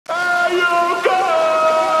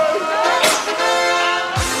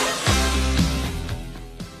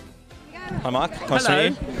Hi Mark, nice to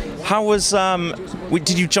meet you. How was,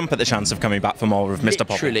 did you jump at the chance of coming back for more of Mr.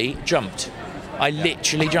 Poppy? Literally jumped. I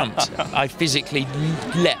literally jumped. I physically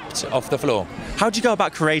leapt off the floor. How do you go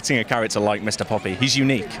about creating a character like Mr. Poppy? He's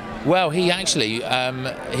unique. Well, he actually,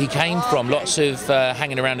 he came from lots of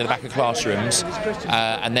hanging around in the back of classrooms,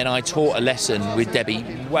 and then I taught a lesson with Debbie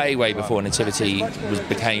way before Nativity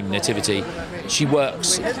became Nativity. She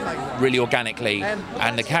works really organically,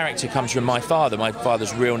 and the character comes from my father. My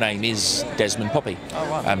father's real name is Desmond Poppy.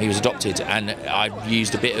 He was adopted, and I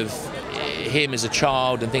used a bit of him as a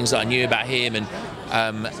child and things that I knew about him,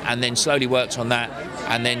 and then slowly worked on that,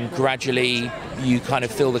 and then gradually you kind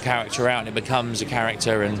of fill the character out and it becomes a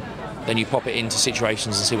character, and then you pop it into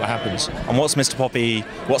situations and see what happens. And what's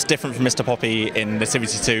what's different from Mr. Poppy in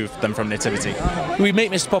Nativity 2 than from Nativity? We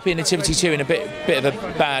meet Mr. Poppy in Nativity 2 in a bit of a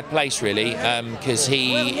bad place, really, because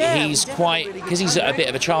he's a bit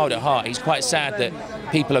of a child at heart. He's quite sad that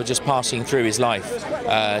people are just passing through his life.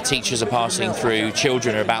 Teachers are passing through,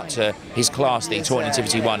 children are about to, his class that he taught in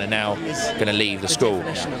Nativity 1 are now going to leave the school,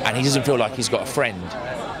 and he doesn't feel like he's got a friend.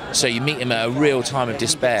 So you meet him at a real time of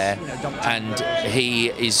despair, and he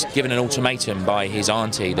is given an ultimatum by his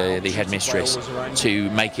auntie, the headmistress, to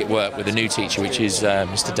make it work with a new teacher, which is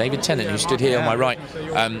Mr. David Tennant, who stood here on my right,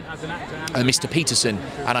 and Mr. Peterson,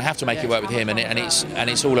 and I have to make it work with him, and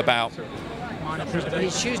it's all about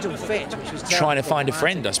trying to find a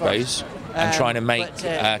friend, I suppose, and trying to make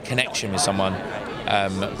a connection with someone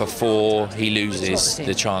before he loses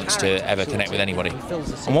the chance to ever connect with anybody.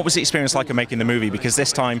 And what was the experience like of making the movie? Because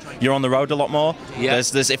this time you're on the road a lot more. Yeah.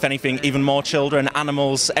 There's if anything, even more children,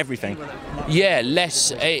 animals, everything. Yeah,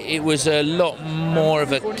 less. It was a lot more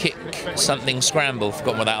of a kick something scramble.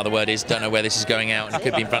 Forgotten what that other word is. Don't know where this is going out, and it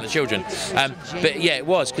could be in front of children. But yeah, it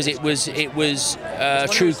was, because it was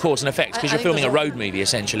true cause and effect. Because you're filming a road movie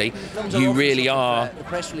essentially. You really are.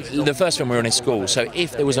 The first film we were in school, so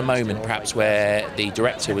if there was a moment perhaps where the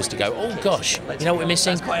director was to go, oh gosh, you know what we're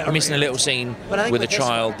missing? We're missing a little scene with a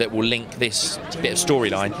child that will link this bit of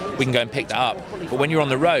storyline. We can go and pick that up. But when you're on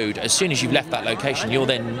the road, as soon as you've left that location, you're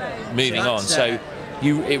then moving on. So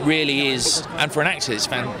it really is, and for an actor,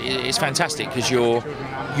 it's fantastic, because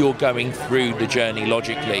you're going through the journey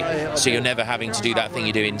logically. So you're never having to do that thing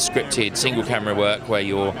you do in scripted single camera work, where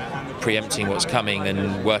you're preempting what's coming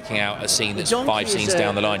and working out a scene that's 5 scenes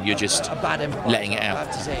down the line. You're just letting it out.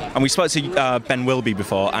 And we spoke to Ben Wilby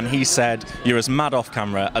before, and he said you're as mad off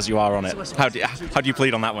camera as you are on it. How do you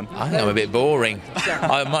plead on that one? I think I'm a bit boring.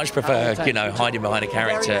 I much prefer, hiding behind a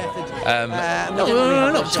character.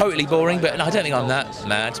 Not totally boring, but I don't think I'm that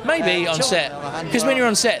mad. Maybe on set, because when you're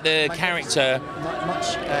on set, the character,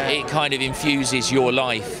 it kind of infuses your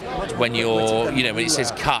life. When you're, when it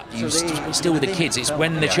says cut, you're still with the kids. It's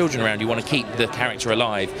when the children are around, you want to keep the character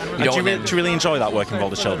alive. Do you really enjoy that, working with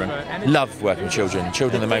older children? Love working with children.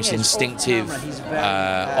 Children are the most instinctive,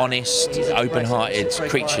 honest, open-hearted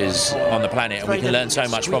creatures on the planet, and we can learn so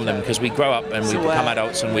much from them, because we grow up and we become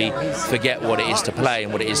adults and we forget what it is to play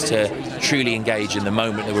and what it is to truly engage in the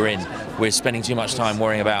moment that we're in. We're spending too much time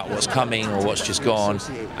worrying about what's coming or what's just gone,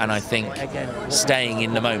 and I think staying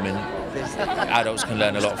in the moment, adults can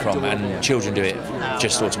learn a lot from, and children do it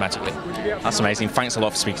just automatically. That's amazing. Thanks a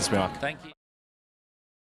lot for speaking to me, Mark. Thank you.